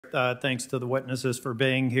Thanks to the witnesses for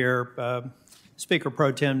being here. Speaker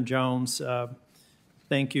Pro Tem Jones,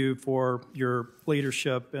 thank you for your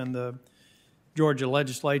leadership in the Georgia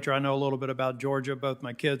legislature. I know a little bit about Georgia. Both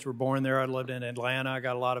my kids were born there. I lived in Atlanta. I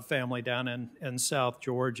got a lot of family down in South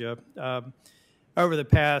Georgia. Over the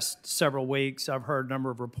past several weeks, I've heard a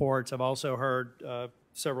number of reports. I've also heard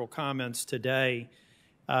several comments today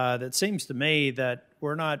that seems to me that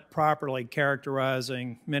we're not properly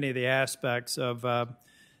characterizing many of the aspects of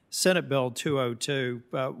Senate Bill 202.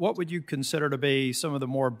 What would you consider to be some of the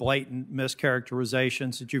more blatant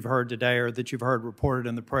mischaracterizations that you've heard today or that you've heard reported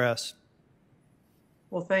in the press?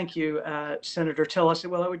 Well, thank you, Senator Tillis.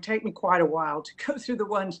 Well, it would take me quite a while to go through the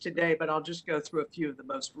ones today, but I'll just go through a few of the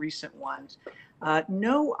most recent ones.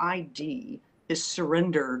 No ID is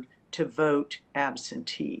surrendered to vote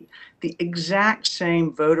absentee. The exact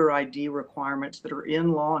same voter ID requirements that are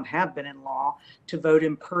in law and have been in law to vote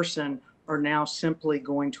in person are now simply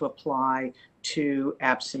going to apply to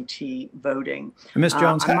absentee voting. Ms.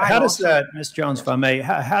 Jones, how does that, Ms. Jones, if I may,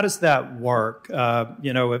 how does that work?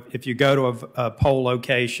 You know, if you go to a poll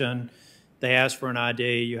location, they ask for an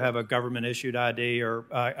ID, you have a government issued ID or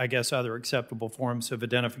I guess other acceptable forms of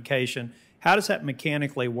identification. How does that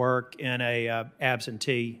mechanically work in a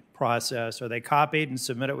absentee process? Are they copied and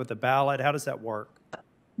submitted with a ballot? How does that work?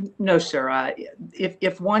 No, sir.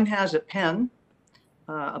 If one has a pen,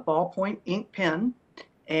 a ballpoint ink pen,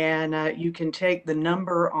 and you can take the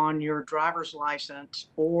number on your driver's license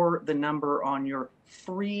or the number on your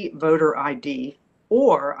free voter ID,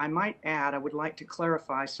 or I might add, I would like to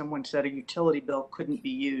clarify, someone said a utility bill couldn't be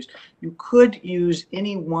used. You could use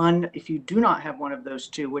any one, if you do not have one of those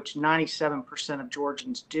two, which 97% of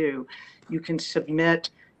Georgians do, you can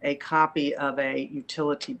submit a copy of a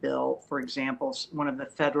utility bill, for example, one of the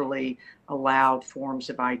federally allowed forms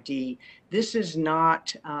of ID. This is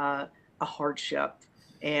not a hardship.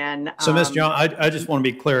 And so, Ms. Jones, I just want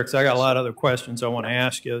to be clear because I got a lot of other questions I want to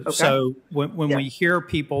ask you. Okay. So when we hear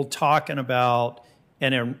people talking about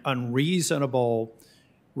an unreasonable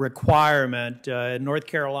requirement, in North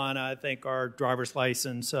Carolina, I think our driver's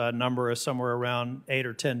license number is somewhere around 8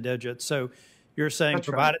 or 10 digits. So you're saying That's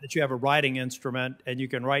provided right. that you have a writing instrument and you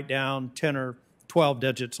can write down 10 or 12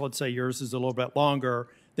 digits, let's say yours is a little bit longer,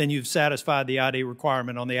 then you've satisfied the ID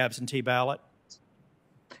requirement on the absentee ballot?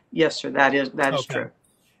 Yes, sir, that is true.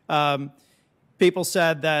 People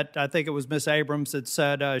said that, I think it was Ms. Abrams that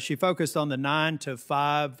said she focused on the 9 to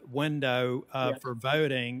 5 window for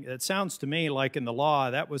voting. It sounds to me like in the law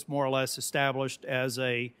that was more or less established as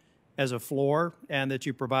a floor, and that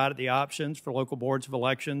you provided the options for local boards of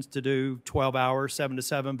elections to do 12 hours, 7 to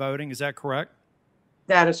 7 voting. Is that correct?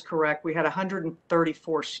 That is correct. We had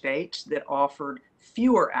 134 states that offered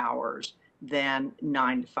fewer hours than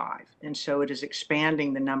 9 to 5. And so it is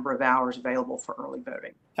expanding the number of hours available for early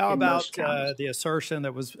voting. How about the assertion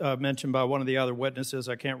that was mentioned by one of the other witnesses,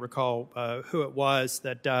 I can't recall who it was,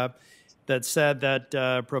 that said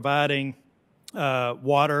that providing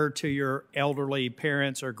water to your elderly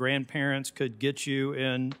parents or grandparents could get you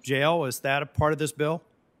in jail? Is that a part of this bill?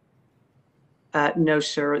 No,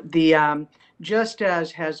 sir. Just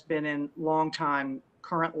as has been in long time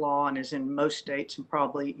current law and is in most states and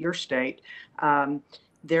probably your state,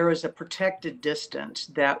 there is a protected distance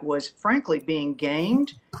that was frankly being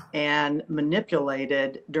gamed and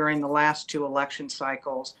manipulated during the last 2 election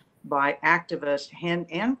cycles by activists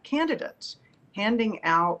and candidates handing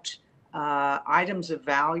out items of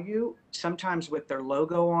value, sometimes with their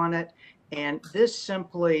logo on it. And this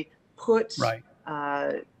simply puts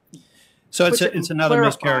so it's another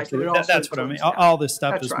mischaracterization. That's what I mean. All this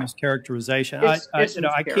stuff is mischaracterization.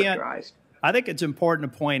 I think it's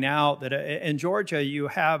important to point out that in Georgia you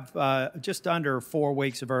have just under 4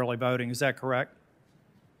 weeks of early voting. Is that correct?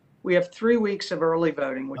 We have 3 weeks of early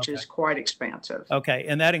voting, which is quite expansive. Okay,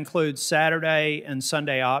 and that includes Saturday and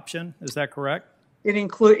Sunday option. Is that correct?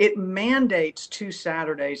 It mandates 2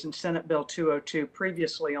 Saturdays in Senate Bill 202.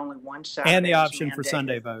 Previously, only 1 Saturday. And the option for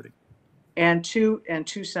Sunday voting. And two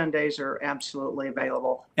Sundays are absolutely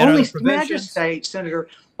available. Only, may I just say, Senator,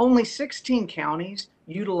 only 16 counties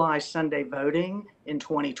utilized Sunday voting in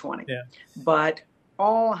 2020. Yeah. But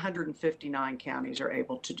all 159 counties are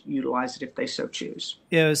able to utilize it if they so choose.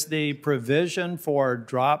 Is the provision for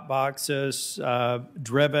drop boxes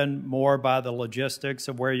driven more by the logistics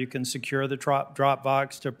of where you can secure the drop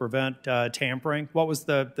box to prevent tampering? What was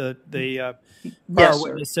the prior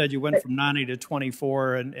witness said you went from 90 to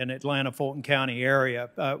 24 in Atlanta, Fulton County area.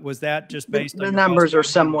 Was that just based on the numbers are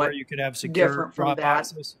somewhat you could have secure different from drop that?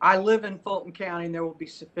 Boxes? I live in Fulton County and there will be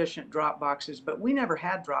sufficient drop boxes, but we never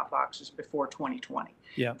had drop boxes before 2020.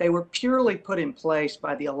 county. Yeah. They were purely put in place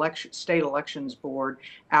by the state elections board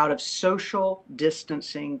out of social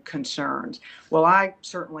distancing concerns. Well, I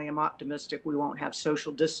certainly am optimistic we won't have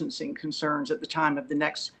social distancing concerns at the time of the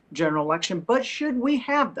next general election, but should we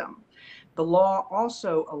have them, the law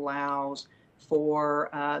also allows for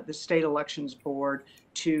the state elections board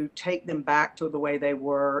to take them back to the way they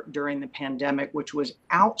were during the pandemic, which was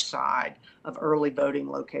outside of early voting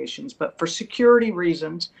locations. But for security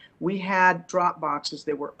reasons, we had drop boxes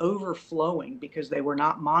that were overflowing because they were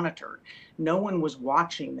not monitored. No one was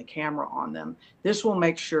watching the camera on them. This will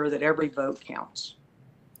make sure that every vote counts.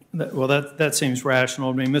 Well, that seems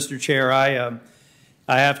rational to me. Mr. Chair, I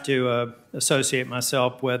have to associate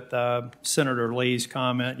myself with Senator Lee's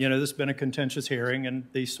comment. You know, this has been a contentious hearing, and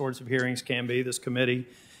these sorts of hearings can be. This committee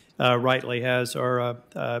rightly has our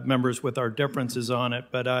members with our differences on it,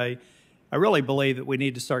 but I really believe that we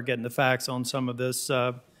need to start getting the facts on some of this,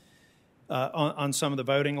 on some of the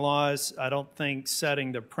voting laws. I don't think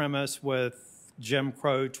setting the premise with Jim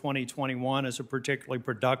Crow 2021 is a particularly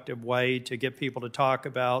productive way to get people to talk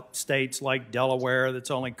about states like Delaware that's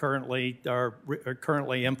only currently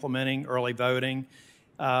implementing early voting.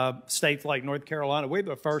 States like North Carolina, we were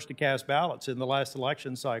the first to cast ballots in the last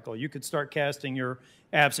election cycle. You could start casting your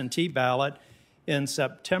absentee ballot in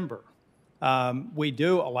September. We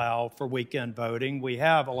do allow for weekend voting. We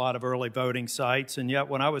have a lot of early voting sites, and yet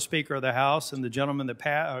when I was Speaker of the House and the gentleman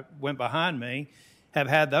that went behind me have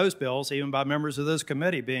had those bills, even by members of this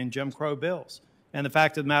committee, being Jim Crow bills. And the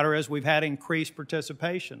fact of the matter is we've had increased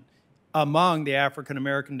participation among the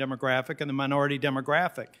African-American demographic and the minority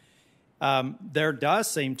demographic. There does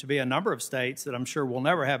seem to be a number of states that I'm sure we'll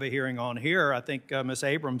never have a hearing on here. I think Ms.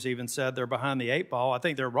 Abrams even said they're behind the 8 ball. I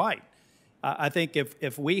think they're right. I think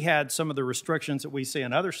if we had some of the restrictions that we see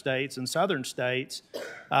in other states and southern states,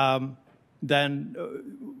 then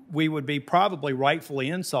we would be probably rightfully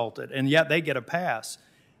insulted, and yet they get a pass.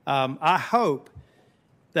 I hope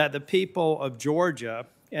that the people of Georgia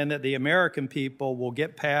and that the American people will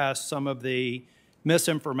get past some of the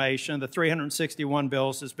misinformation, the 361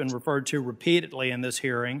 bills that's been referred to repeatedly in this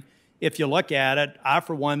hearing. If you look at it, I,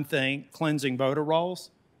 for one, think cleansing voter rolls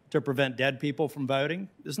to prevent dead people from voting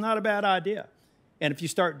is not a bad idea. And if you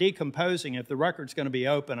start decomposing, if the record's going to be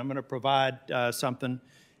open, I'm going to provide something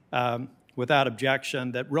without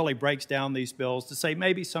objection that really breaks down these bills to say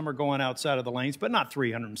maybe some are going outside of the lanes, but not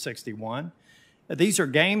 361. These are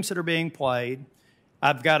games that are being played.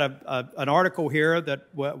 I've got an article here that,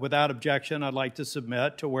 without objection, I'd like to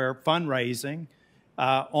submit to where fundraising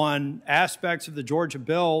on aspects of the Georgia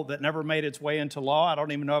bill that never made its way into law. I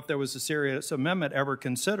don't even know if there was a serious amendment ever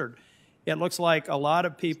considered. It looks like a lot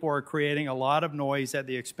of people are creating a lot of noise at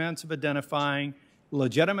the expense of identifying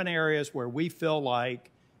legitimate areas where we feel like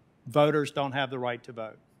voters don't have the right to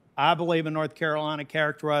vote. I believe in North Carolina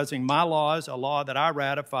characterizing my laws, a law that I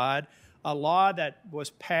ratified, a law that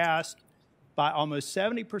was passed by almost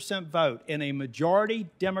 70% vote in a majority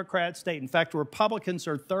Democrat state. In fact, Republicans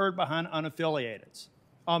are third behind unaffiliateds.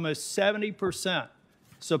 Almost 70%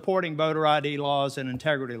 supporting voter ID laws and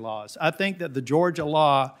integrity laws. I think that the Georgia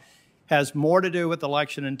law has more to do with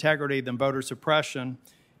election integrity than voter suppression,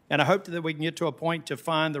 and I hope that we can get to a point to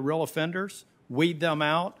find the real offenders, weed them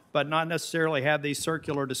out, but not necessarily have these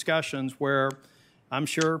circular discussions where I'm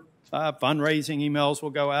sure fundraising emails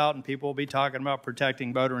will go out and people will be talking about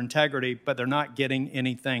protecting voter integrity, but they're not getting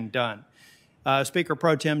anything done. Speaker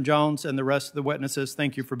Pro Tem Jones and the rest of the witnesses,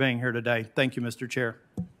 thank you for being here today. Thank you, Mr. Chair.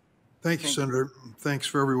 Thank you, Senator. Thanks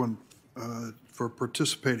for everyone for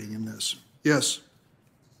participating in this. Yes,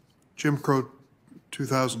 Jim Crow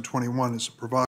 2021 is a provocative